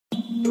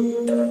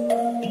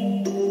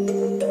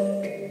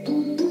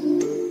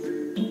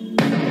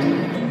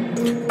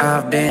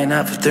I've been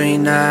up for 3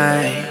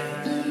 nights.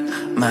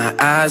 My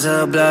eyes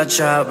are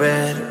bloodshot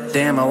red.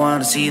 Damn, I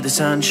wanna see the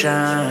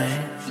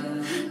sunshine.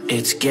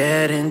 It's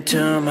getting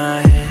to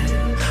my head.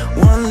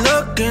 One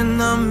look in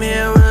the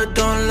mirror,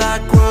 don't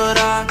like what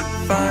I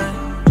find.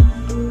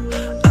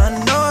 I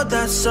know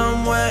that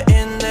somewhere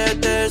in there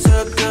there's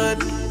a good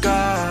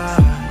guy,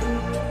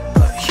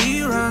 but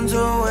he runs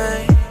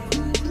away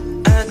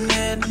at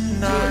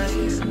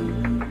midnight.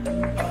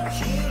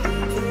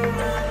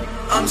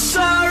 I'm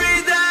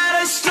sorry that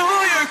I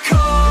stole your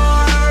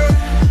car.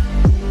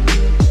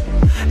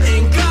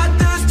 Ain't got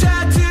those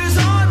tattoos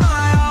on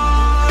my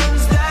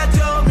arms that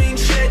don't mean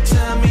shit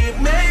to me.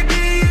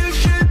 Maybe you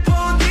should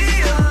pull the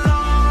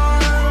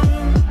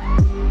alarm,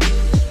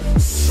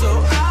 so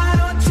I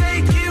don't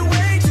take it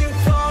way too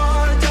far.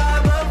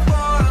 Die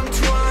before I'm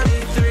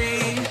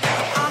 23.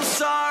 I'm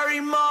sorry,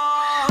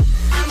 Mom.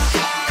 I'm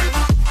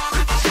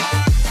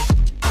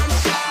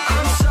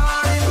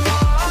sorry,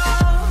 Mom.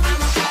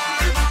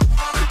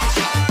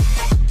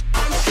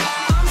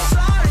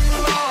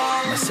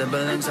 My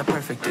siblings are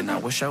perfect and I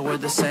wish I were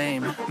the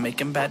same.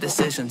 Making bad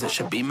decisions, it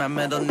should be my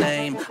middle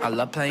name. I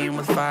love playing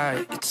with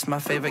fire, it's my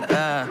favorite.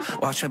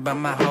 Watch it burn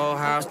my whole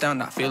house down,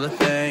 not feel a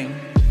thing.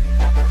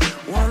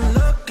 One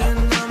look in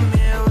the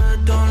mirror,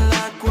 don't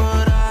like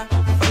what I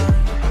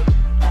find.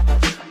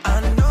 I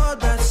know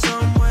that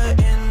somewhere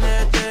in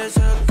there there's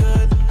a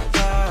good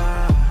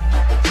guy,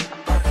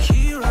 but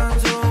he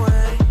runs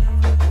away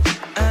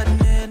at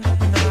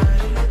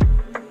midnight.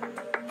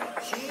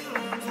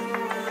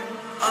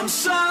 I'm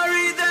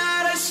sorry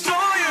that I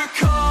stole your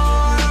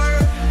car.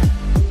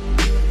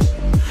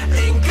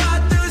 Ain't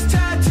got those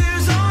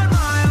tattoos on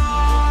my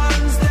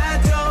arms that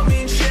don't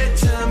mean shit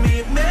to me.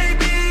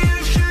 Maybe you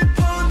should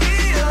pull the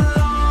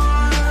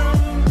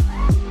alarm,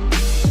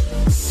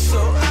 so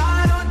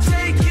I don't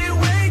take it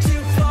way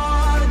too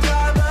far.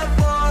 Die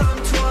before I'm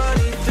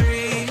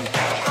 23.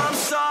 I'm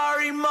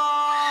sorry,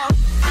 Mom.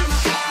 I'm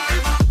sorry,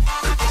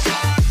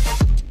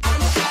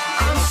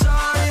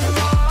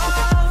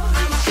 Mom.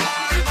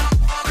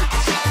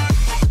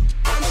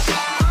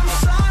 I'm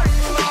sorry,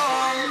 Mom.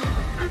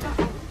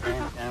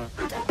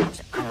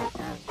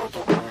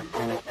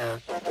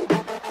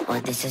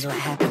 Well, this is what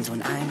happens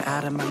when I'm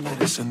out of my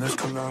Medicine, there's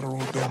collateral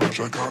damage,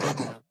 I gotta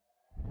go.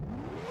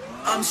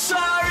 I'm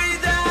sorry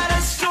that I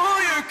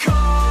stole your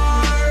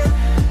car.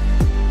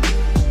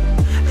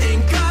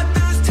 Ain't got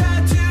those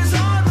tattoos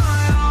on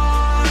my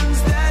arms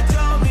that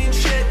don't mean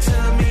shit to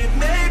me.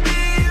 Maybe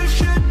you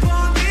should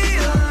pull the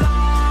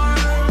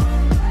alarm,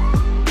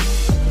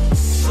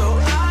 so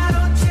I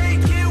don't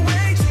take it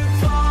way too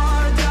far.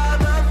 Die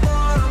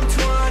before I'm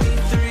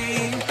 23.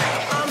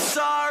 I'm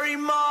sorry,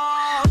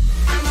 Mom.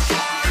 I'm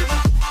sorry,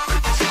 Mom.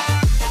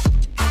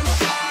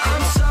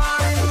 I'm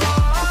sorry,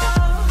 Mom.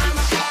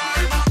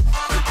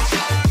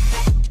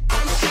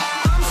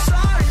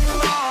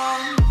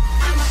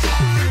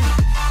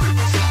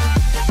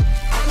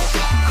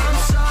 I'm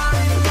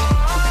sorry,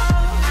 Mom.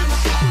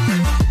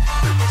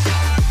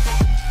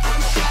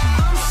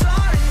 I'm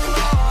sorry,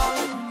 Mom.